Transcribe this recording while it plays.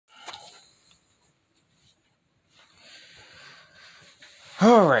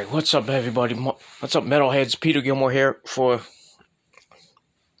Alright, what's up everybody? What's up metalheads? Peter Gilmore here for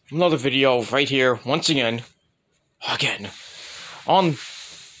another video right here, once again, on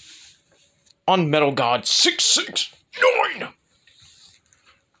Metal God 669!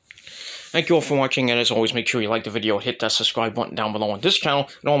 Thank you all for watching, and as always, make sure you like the video, hit that subscribe button down below on this channel,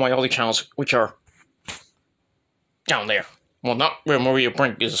 and all my other channels, which are down there. Well, not where Maria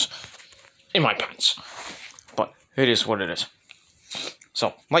Brink is in my pants, but it is what it is.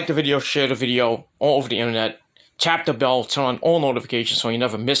 So, like the video, share the video all over the internet, tap the bell, turn on all notifications so you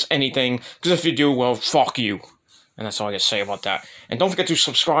never miss anything, because if you do, well, fuck you. And that's all I gotta say about that. And don't forget to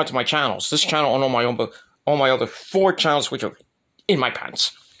subscribe to my channels, this channel and all my other 4 channels which are in my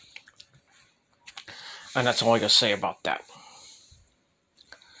pants. And that's all I gotta say about that.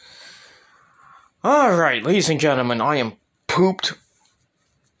 Alright, ladies and gentlemen, I am pooped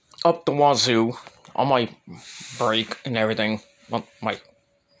up the wazoo on my break and everything. Well,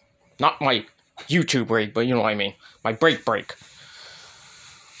 not my YouTube break, but you know what I mean. My break.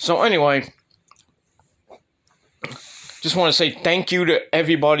 So anyway, just want to say thank you to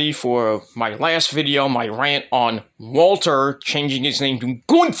everybody for my last video, my rant on Walter changing his name to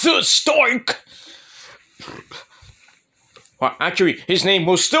Gunther Stark. Well, actually, his name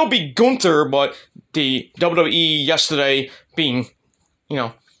will still be Gunther, but the WWE yesterday being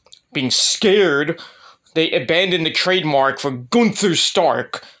scared, they abandoned the trademark for Gunther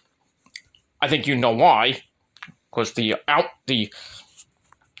Stark. I think you know why, because the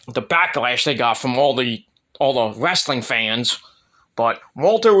backlash they got from all the wrestling fans. But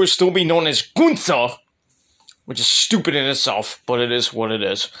Walter will still be known as Gunther, which is stupid in itself, but it is what it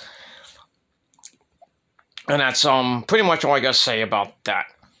is. And that's pretty much all I gotta say about that.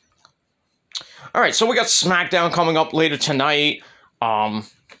 Alright, so we got SmackDown coming up later tonight.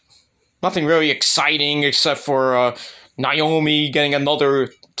 Nothing really exciting except for Naomi getting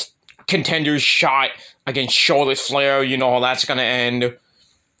another contender's shot against Charlotte Flair. You know how that's gonna end.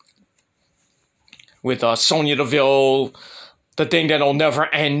 With Sonya Deville, the thing that'll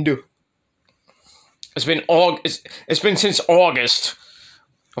never end. It's been since August.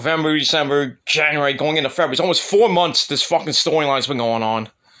 November, December, January, going into February. It's almost 4 months this fucking storyline's been going on.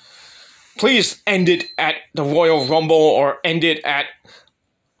 Please end it at the Royal Rumble or end it at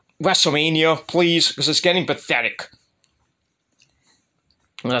WrestleMania, please, because it's getting pathetic.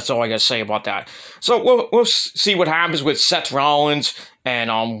 And that's all I gotta say about that. So we'll see what happens with Seth Rollins and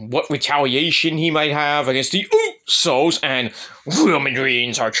what retaliation he might have against the Usos and Roman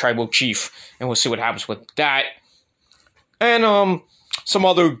Reigns, our tribal chief, and we'll see what happens with that. And some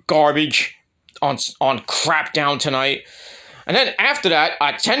other garbage on Crapdown tonight. And then after that,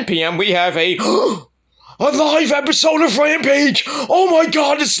 at 10 p.m., we have a live episode of Rampage! Oh my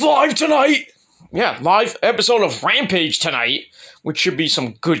god, it's live tonight! Yeah, live episode of Rampage tonight, which should be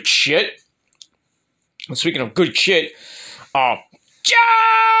some good shit. And speaking of good shit, John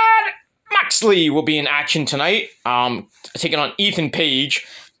Moxley will be in action tonight, taking on Ethan Page.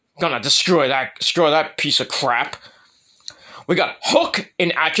 Gonna destroy that piece of crap. We got Hook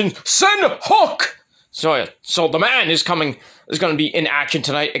in action. Send Hook! So the man is gonna be in action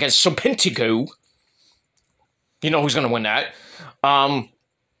tonight against Serpentico. You know who's gonna win that.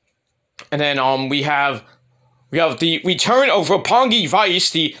 And then we have the return of Roppongi Vice,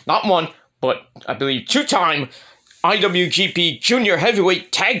 the not one, but I believe 2-time IWGP Junior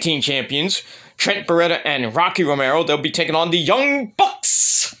Heavyweight Tag Team Champions, Trent Beretta and Rocky Romero. They'll be taking on the Young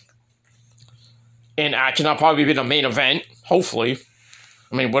Bucks in action. That'll probably be the main event, hopefully.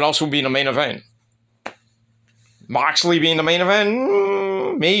 I mean, what else would be in the main event? Moxley being the main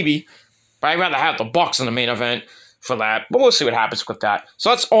event? Maybe. But I'd rather have the Bucks in the main event for that. But we'll see what happens with that. So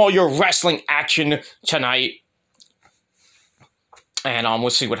that's all your wrestling action tonight. And we'll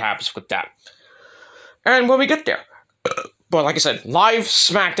see what happens with that. And when we get there. But like I said, live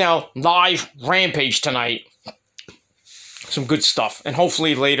SmackDown, live Rampage tonight. Some good stuff. And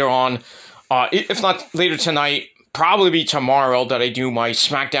hopefully later on, if not later tonight, probably be tomorrow that I do my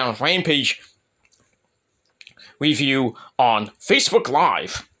SmackDown Rampage review on Facebook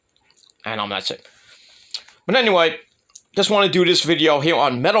Live. And that's it. But anyway, just want to do this video here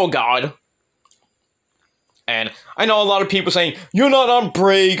on Metal God. And I know a lot of people saying, you're not on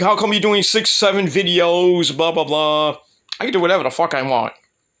break, how come you're doing 6-7 videos, blah blah blah. I can do whatever the fuck I want.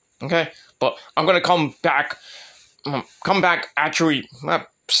 Okay? But I'm gonna come back actually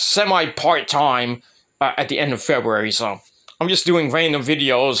semi-part-time at the end of February, so I'm just doing random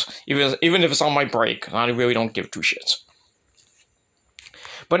videos, even if it's on my break. I really don't give 2 shits.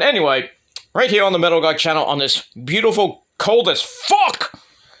 But anyway, right here on the Metal God channel, on this beautiful, cold as fuck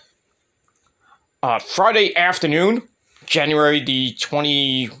Friday afternoon, January the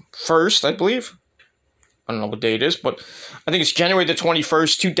 21st, I believe. I don't know what day it is, but I think it's January the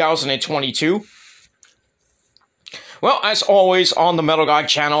 21st, 2022. Well, as always, on the Metal Guy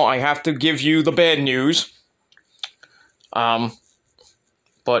channel, I have to give you the bad news. Oh,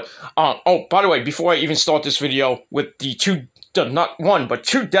 by the way, before I even start this video with not one, but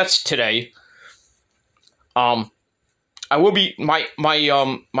two deaths today, I will be, my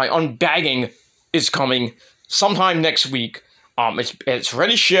unbagging is coming sometime next week. It's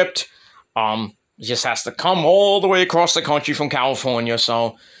already shipped. It just has to come all the way across the country from California,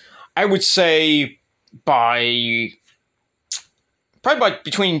 so I would say probably by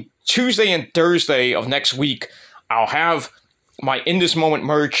between Tuesday and Thursday of next week, I'll have my In This Moment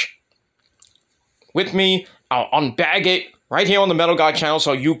merch with me. I'll unbag it right here on the Metal Guy channel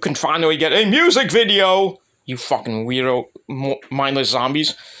so you can finally get a music video. You fucking weirdo, mindless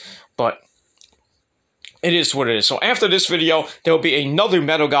zombies. But it is what it is. So after this video, there will be another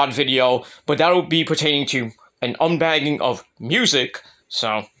Metal God video, but that will be pertaining to an unbagging of music.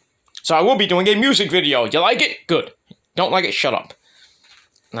 So I will be doing a music video. You like it? Good. Don't like it? Shut up.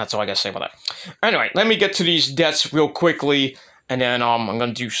 And that's all I gotta say about that. Anyway, let me get to these deaths real quickly, and then I'm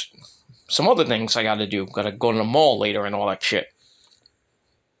gonna do some other things I gotta do. Gotta go to the mall later and all that shit.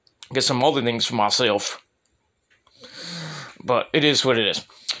 Get some other things for myself. But it is what it is.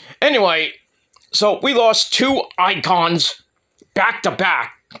 Anyway, so we lost two icons back to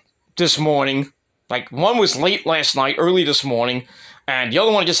back this morning. Like, one was late last night, early this morning, and the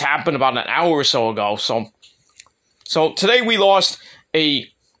other one just happened about an hour or so ago. So today we lost a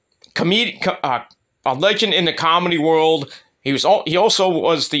legend in the comedy world. He also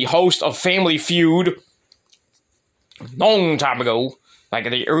was the host of Family Feud long time ago, like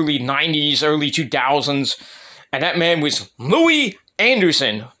in the early 90s, early 2000s, and that man was Louie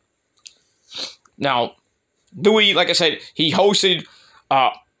Anderson. Now, Louie, like I said, he hosted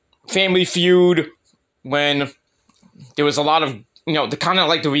Family Feud when there was a lot of, the kind of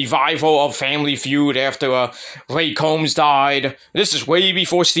like the revival of Family Feud after Ray Combs died. This is way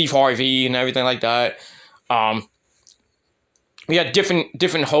before Steve Harvey and everything like that. We had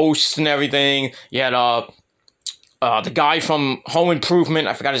different hosts and everything. You had the guy from Home Improvement,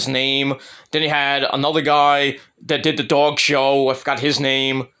 I forgot his name. Then you had another guy that did the dog show, I forgot his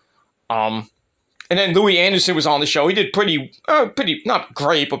name. And then Louie Anderson was on the show. He did pretty, not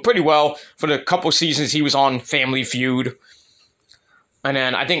great, but pretty well for the couple seasons he was on Family Feud. And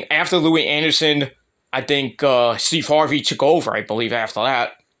then I think after Louie Anderson, I think Steve Harvey took over, I believe, after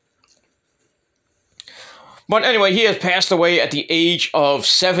that. But anyway, he has passed away at the age of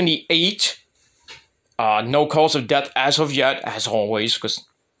 78. No cause of death as of yet, as always, because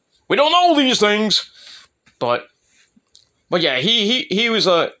we don't know these things. But yeah, he was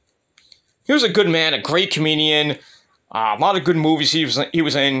a good man, a great comedian. A lot of good movies he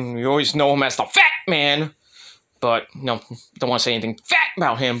was in. You always know him as the Fat Man. But, don't want to say anything fat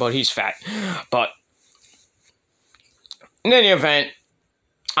about him, but he's fat. But, in any event,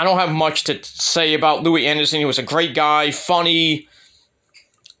 I don't have much to say about Louie Anderson. He was a great guy, funny.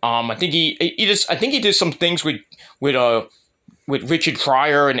 I think he did some things with Richard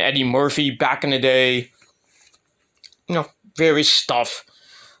Pryor and Eddie Murphy back in the day. Various stuff.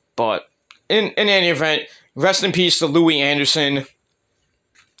 But, in any event, rest in peace to Louie Anderson.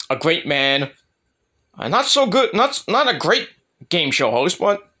 A great man. Not so good, not a great game show host,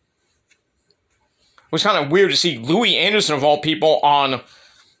 but it was kind of weird to see Louie Anderson, of all people, on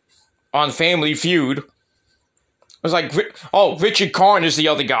Family Feud. It was like, Richard Karn is the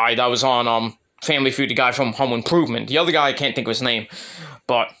other guy that was on Family Feud, the guy from Home Improvement. The other guy, I can't think of his name,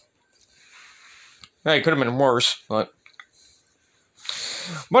 but it could have been worse. But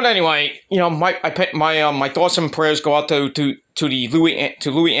anyway, my thoughts and prayers go out to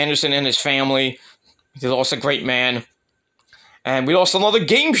Louie Anderson and his family. He lost a great man. And we lost another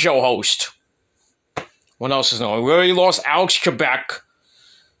game show host. What else is known? We already lost Alex Trebek.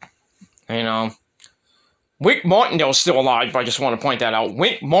 Wick Martindale's still alive, I just want to point that out.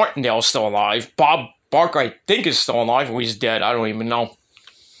 Wick Martindale's still alive. Bob Barker, I think, is still alive, or he's dead. I don't even know.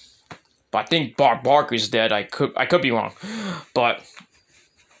 But I think Bob Barker's dead. I could be wrong. But,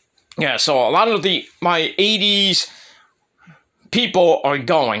 yeah, so a lot of my 80s people are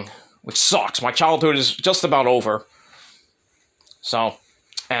going. Which sucks. My childhood is just about over. So,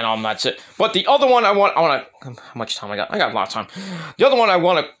 and that's it. But the other one I want to... How much time I got? I got a lot of time. The other one I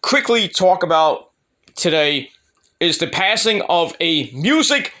want to quickly talk about today is the passing of a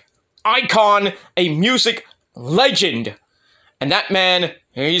music icon, a music legend. And that man,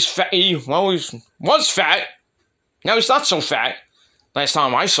 he's fat. He was fat. Now he's not so fat. Last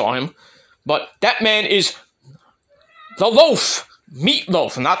time I saw him. But that man is The loaf,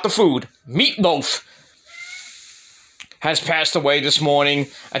 Meatloaf, not the food, Meatloaf, has passed away this morning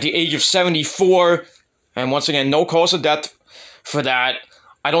at the age of 74. And once again, no cause of death for that.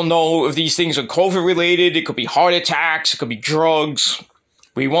 I don't know if these things are COVID related. It could be heart attacks. It could be drugs.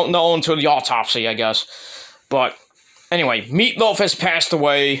 We won't know until the autopsy, I guess. But anyway, Meatloaf has passed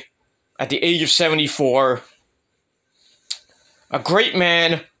away at the age of 74. A great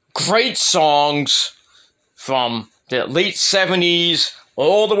man, great songs from the late 70s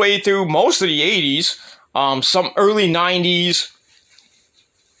all the way through most of the 80s, some early 90s,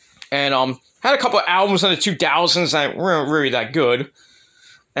 and had a couple of albums in the 2000s that weren't really that good.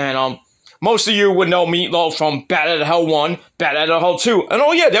 And most of you would know Meatloaf from Bad at Hell 1, Bad at Hell 2, and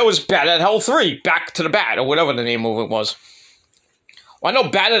oh yeah, there was Bad at Hell 3, Back to the Bad, or whatever the name of it was. Well, I know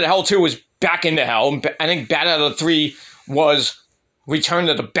Bad at Hell 2 was Back into Hell, and I think Bad at Hell 3 was Return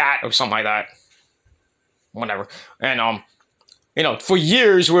to the Bat, or something like that. Whatever. And, you know, for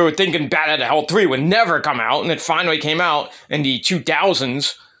years we were thinking Bad at Hell 3 would never come out, and it finally came out in the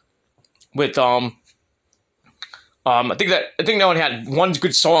 2000s with, I think they only had one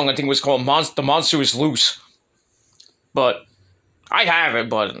good song. I think it was called The Monster Is Loose. But I have it,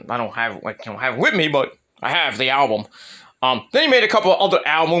 but I don't have it with me, but I have the album. Then he made a couple of other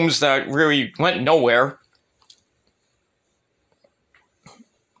albums that really went nowhere.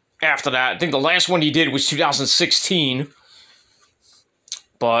 After that, I think the last one he did was 2016.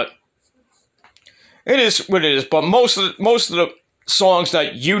 But it is what it is. But most of the songs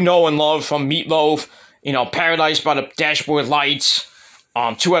that you know and love from Meatloaf, you know, Paradise by the Dashboard Lights,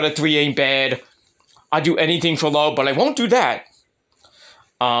 2 out of 3 Ain't Bad, I Do Anything for Love, but I won't do that.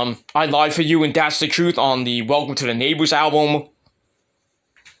 I Lied for You and That's the Truth on the Welcome to the Neighbors album.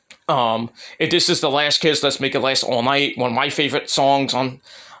 If This Is the Last Kiss, Let's Make It Last All Night, one of my favorite songs of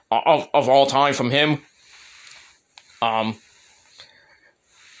all time from him.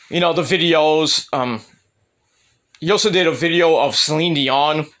 You know, the videos, he also did a video of Celine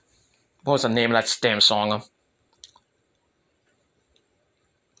Dion. What was the name of that damn song?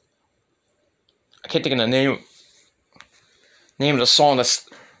 I can't think of the name of the song that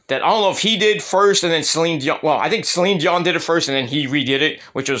I don't know if he did first and then Celine Dion. Well, I think Celine Dion did it first and then he redid it,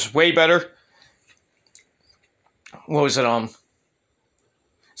 which was way better. What was it?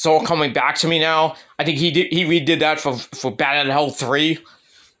 It's All Coming Back to Me Now. I think he redid that for Bad at Hell 3.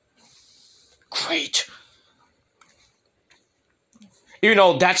 Great. Even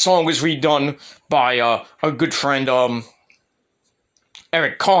though that song was redone by a good friend,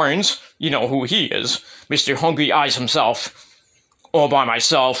 Eric Carnes, you know who he is, Mr. Hungry Eyes himself, All By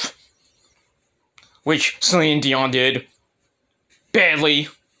Myself, which Celine Dion did badly.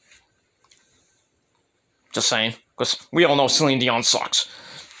 Just saying, because we all know Celine Dion sucks.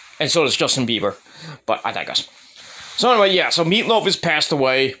 And so does Justin Bieber, but I digress. So anyway, yeah, so Meatloaf has passed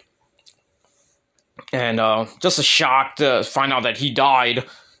away. And just a shock to find out that he died,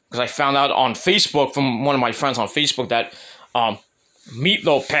 because I found out on Facebook from one of my friends on Facebook that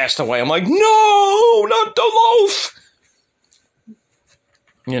Meatloaf passed away. I'm like, no, not the loaf!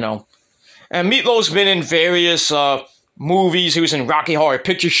 You know. And Meatloaf's been in various movies. He was in Rocky Horror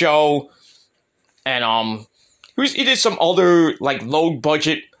Picture Show. And he did some other, like,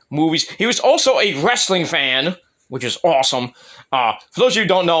 low-budget movies. He was also a wrestling fan, which is awesome. For those of you who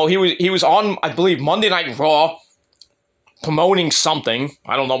don't know, he was on, I believe, Monday Night Raw, promoting something.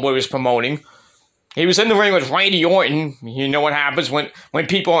 I don't know what he was promoting. He was in the ring with Randy Orton. You know what happens when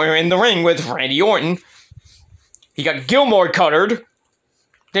people are in the ring with Randy Orton. He got Gilmore cuttered.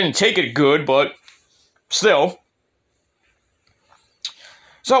 Didn't take it good, but still.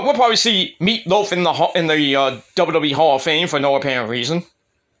 So we'll probably see Meatloaf in the WWE Hall of Fame for no apparent reason.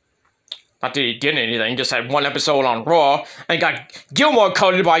 Not that he did anything, just had one episode on Raw, and got Gilmore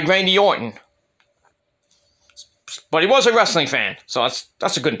cutted by Randy Orton. But he was a wrestling fan, so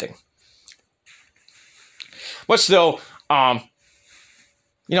that's a good thing. But still,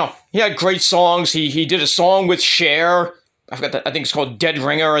 you know, he had great songs. He did a song with Cher. I forgot that. I think it's called Dead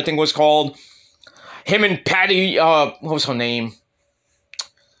Ringer, I think it was called. Him and Patty, what was her name?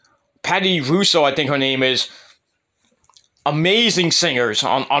 Patty Russo, I think her name is. Amazing singers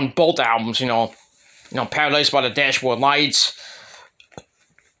on both albums, you know, Paradise by the Dashboard Lights.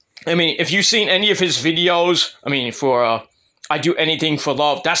 I mean, if you've seen any of his videos, I mean, for I Do Anything for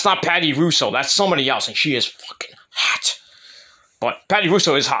Love, that's not Patty Russo, that's somebody else, and she is fucking hot. But Patty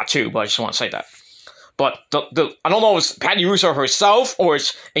Russo is hot too, but I just want to say that. But I don't know if it's Patty Russo herself or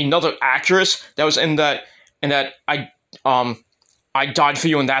it's another actress that was in that I Died for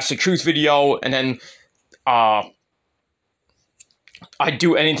You and That's the Truth video, and then I'd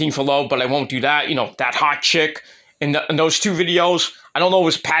Do Anything for Love, but I won't do that. You know, that hot chick in those two videos. I don't know if it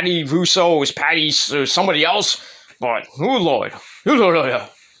was Patty Russo, it was Patty or somebody else, but oh Lord.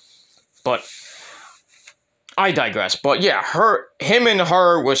 But I digress. But yeah, him and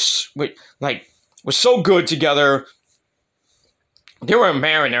her was so good together. They weren't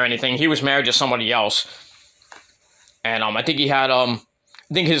married or anything. He was married to somebody else. And I think he had I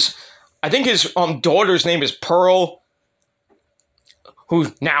think his daughter's name is Pearl,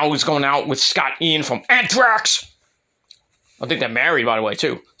 who now is going out with Scott Ian from Anthrax. I think they're married, by the way,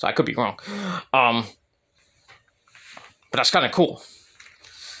 too. So I could be wrong. But that's kind of cool.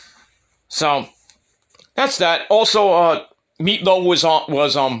 So that's that. Also, Meatloaf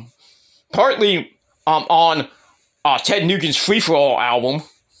was partly on Ted Nugent's Free For All album.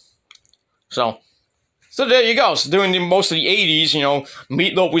 So there you go. So during most of the 80s, you know,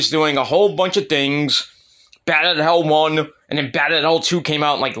 Meatloaf was doing a whole bunch of things. Bad at Hell 1, and then Bad at Hell 2 came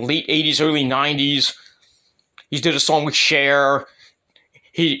out in like late 80s, early 90s. He did a song with Cher.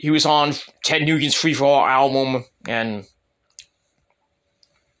 He was on Ted Nugent's Free For All album, and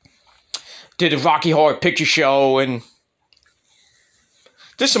did a Rocky Horror Picture Show, and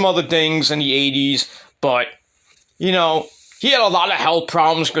did some other things in the 80s, but, you know, he had a lot of health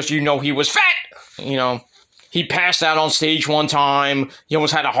problems because, you know, he was fat. You know, he passed out on stage one time. He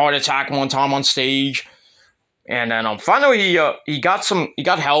almost had a heart attack one time on stage. And then finally he got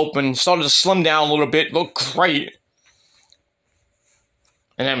help and started to slim down a little bit. Looked great.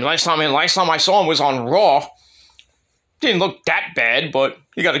 And then last time I saw him was on Raw. Didn't look that bad, but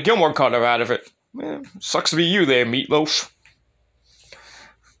he got a Gilmore cutter out of it. Sucks to be you there, Meatloaf.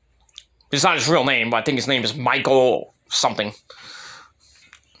 It's not his real name, but I think his name is Michael something.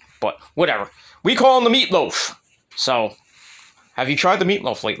 But whatever. We call him the Meatloaf. So, have you tried the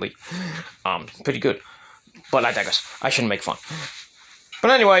Meatloaf lately? Pretty good. But I digress. I shouldn't make fun.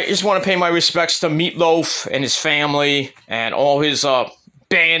 But anyway, I just want to pay my respects to Meatloaf and his family and all his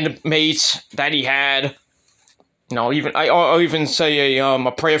bandmates that he had. You know, I'll even say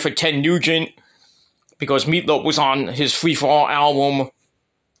a prayer for Ted Nugent, because Meatloaf was on his Free For All album.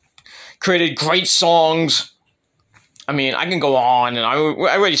 Created great songs. I mean, I can go on, and I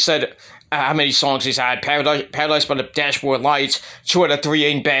already said how many songs he's had. Paradise by the Dashboard Lights, 2 Out of 3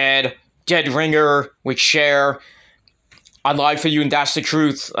 Ain't Bad, Dead Ringer with Cher, I Lied For You and That's the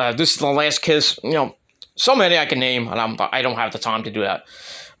Truth, This Is the Last Kiss. You know, so many I can name, and I don't have the time to do that.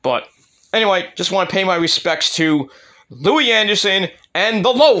 But anyway, just want to pay my respects to Louie Anderson and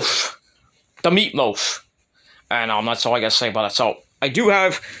the Loaf, the Meatloaf. And that's all I got to say about it. So I do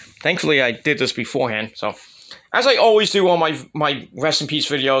have, thankfully I did this beforehand, so as I always do on my Rest in Peace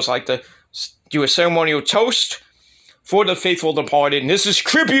videos, I like to do a ceremonial toast for the faithful departed. And this is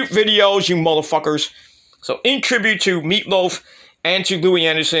tribute videos, you motherfuckers. So in tribute to Meatloaf and to Louie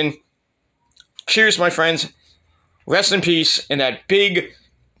Anderson, cheers, my friends. Rest in peace in that big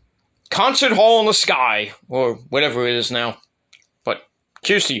concert hall in the sky, or whatever it is now. But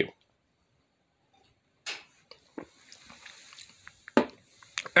cheers to you.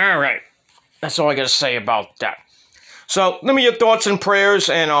 Alright. That's all I got to say about that. So, let me your thoughts and prayers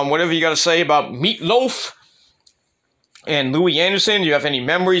and whatever you got to say about Meatloaf and Louie Anderson. Do you have any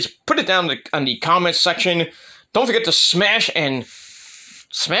memories? Put it down in the comments section. Don't forget to smash and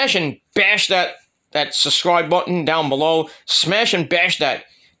bash that subscribe button down below. Smash and bash that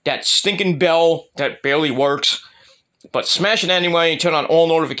stinking bell that barely works. But smash it anyway and turn on all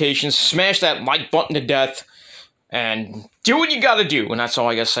notifications. Smash that like button to death. And do what you gotta do, and that's all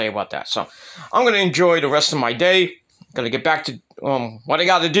I gotta say about that. So, I'm gonna enjoy the rest of my day. Gotta get back to what I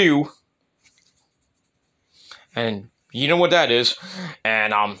gotta do. And you know what that is.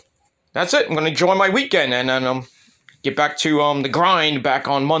 And that's it. I'm gonna enjoy my weekend and then get back to the grind back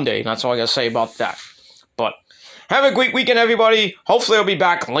on Monday. And that's all I gotta say about that. But have a great weekend, everybody. Hopefully I'll be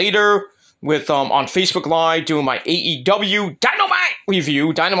back later with on Facebook Live doing my AEW Dynamite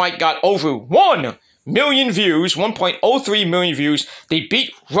review. Dynamite got over 1 million views, 1.03 million views. They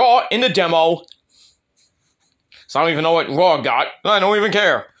beat Raw in the demo. So I don't even know what Raw got. I don't even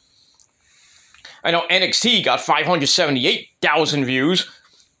care. I know NXT got 578,000 views.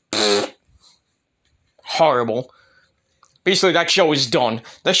 Pfft. Horrible. Basically, that show is done.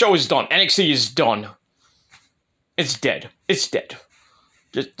 That show is done. NXT is done. It's dead. It's dead.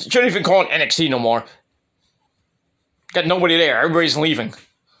 Just shouldn't even call it NXT no more. Got nobody there. Everybody's leaving.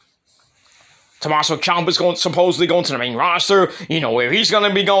 Tommaso Ciampa's supposedly going to the main roster. You know where he's going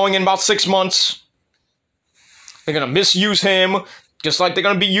to be going in about 6 months. They're going to misuse him, just like they're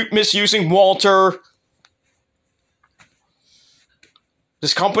going to be misusing Walter.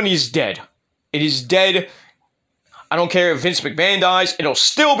 This company is dead. It is dead. I don't care if Vince McMahon dies. It'll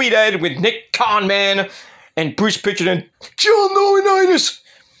still be dead with Nick Khanman and Bruce Pritchard and John Laurinaitis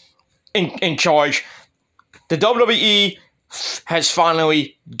in charge, the WWE has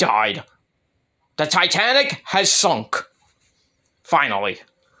finally died. The Titanic has sunk. Finally.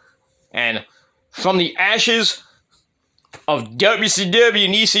 And from the ashes of WCW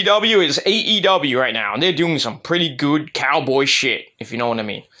and ECW is AEW right now. And they're doing some pretty good cowboy shit, if you know what I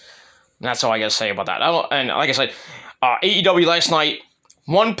mean. And that's all I gotta say about that. And like I said, AEW last night,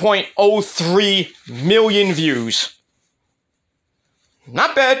 1.03 million views.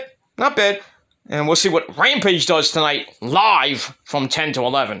 Not bad. Not bad. And we'll see what Rampage does tonight, live from 10 to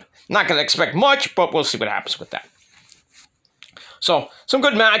 11. Not going to expect much, but we'll see what happens with that. So, some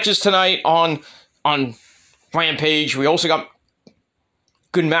good matches tonight on Rampage. We also got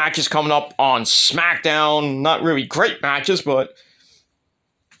good matches coming up on SmackDown. Not really great matches, but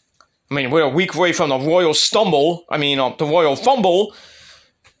I mean, we're a week away from the Royal Stumble. I mean, the Royal Fumble.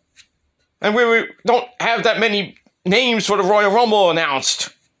 And we don't have that many names for the Royal Rumble announced.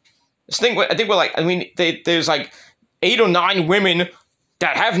 I think we're like, I mean, there's like 8 or 9 women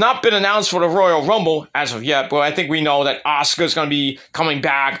that have not been announced for the Royal Rumble as of yet, but I think we know that Asuka's going to be coming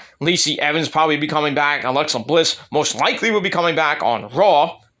back, Lacey Evans probably be coming back, Alexa Bliss most likely will be coming back on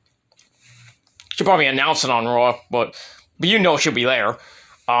Raw. She'll probably announce it on Raw, but you know she'll be there.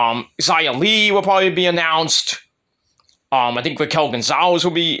 Xia Li will probably be announced. I think Raquel Gonzalez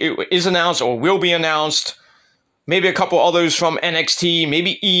is announced or will be announced. Maybe a couple others from NXT,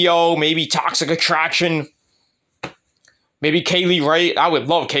 maybe EO, maybe Toxic Attraction, maybe Kaylee Ray. I would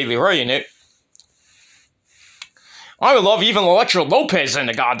love Kaylee Ray in it. I would love even Elektra Lopez in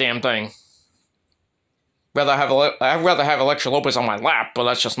the goddamn thing. I'd rather have Elektra Lopez on my lap, but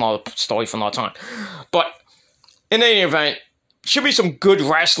that's just not a story for another time. But in any event, should be some good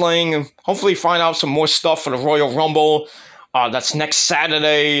wrestling. Hopefully find out some more stuff for the Royal Rumble. That's next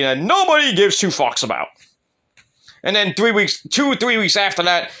Saturday, and nobody gives 2 fucks about. And then 2 or 3 weeks after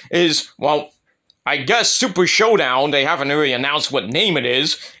that is, well, I guess Super Showdown. They haven't really announced what name it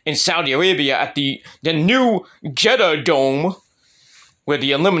is in Saudi Arabia at the new Jeddah Dome, where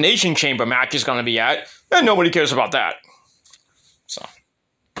the Elimination Chamber match is going to be at, and nobody cares about that. So,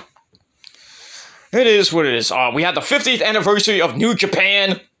 it is what it is. We had the 50th anniversary of New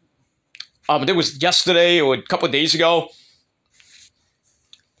Japan. It was yesterday or a couple of days ago.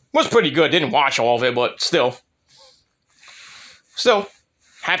 It was pretty good. Didn't watch all of it, but still. Still,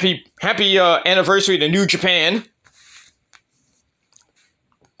 happy anniversary to New Japan.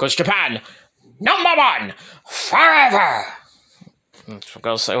 Because Japan, #1, forever. That's what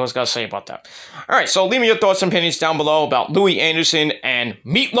I was going to say about that. Alright, so leave me your thoughts and opinions down below about Louie Anderson and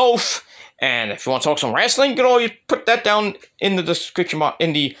Meatloaf. And if you want to talk some wrestling, you can always put that down in the description box,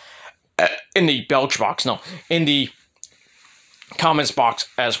 in the belch box, no, in the comments box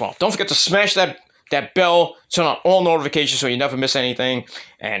as well. Don't forget to smash that bell, turn on all notifications so you never miss anything,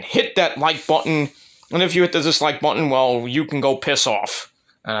 and hit that like button. And if you hit the dislike button, well, you can go piss off.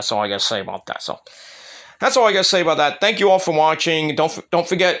 And that's all I gotta say about that. So that's all I gotta say about that. Thank you all for watching. Don't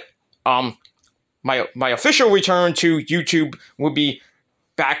forget, my official return to YouTube will be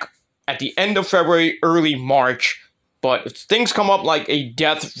back at the end of February, early March. But if things come up like a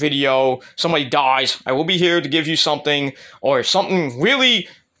death video, somebody dies, I will be here to give you something, or if something really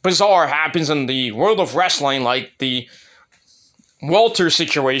bizarre happens in the world of wrestling, like the Walter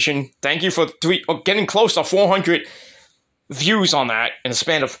situation. Thank you for getting close to 400 views on that in the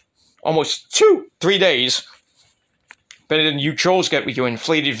span of almost 3 days. Better than you trolls get with your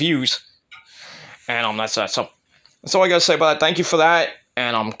inflated views. And that's that. So that's all I gotta say about that. Thank you for that.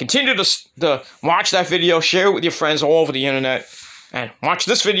 And continue to watch that video, share it with your friends all over the internet, and watch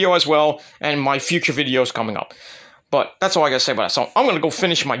this video as well, and my future videos coming up. But that's all I gotta say about that. So I'm gonna go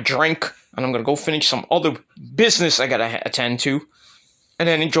finish my drink, and I'm gonna go finish some other business I gotta attend to, and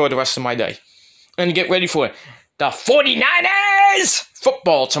then enjoy the rest of my day. And get ready for the 49ers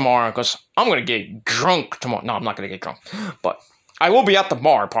football tomorrow, because I'm gonna get drunk tomorrow. No, I'm not gonna get drunk. But I will be at the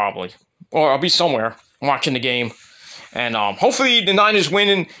bar, probably. Or I'll be somewhere watching the game. And hopefully the Niners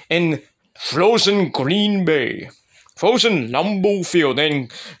win in frozen Green Bay. Frozen Lambeau Field in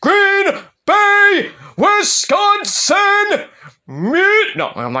Green Bay, Wisconsin.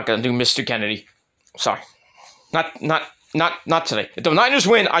 No, I'm not gonna do Mr. Kennedy. Sorry, not today. If the Niners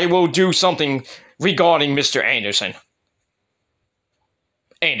win, I will do something regarding Mr. Anderson.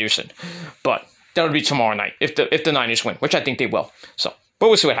 But that would be tomorrow night if the Niners win, which I think they will. So, but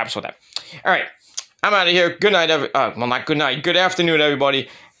we'll see what happens with that. All right, I'm out of here. Good night, well, not good night. Good afternoon, everybody.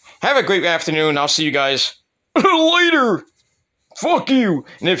 Have a great afternoon. I'll see you guys later. Fuck you.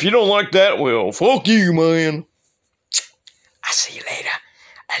 And if you don't like that, well, fuck you, man. I'll see you later.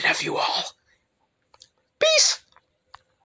 I love you all.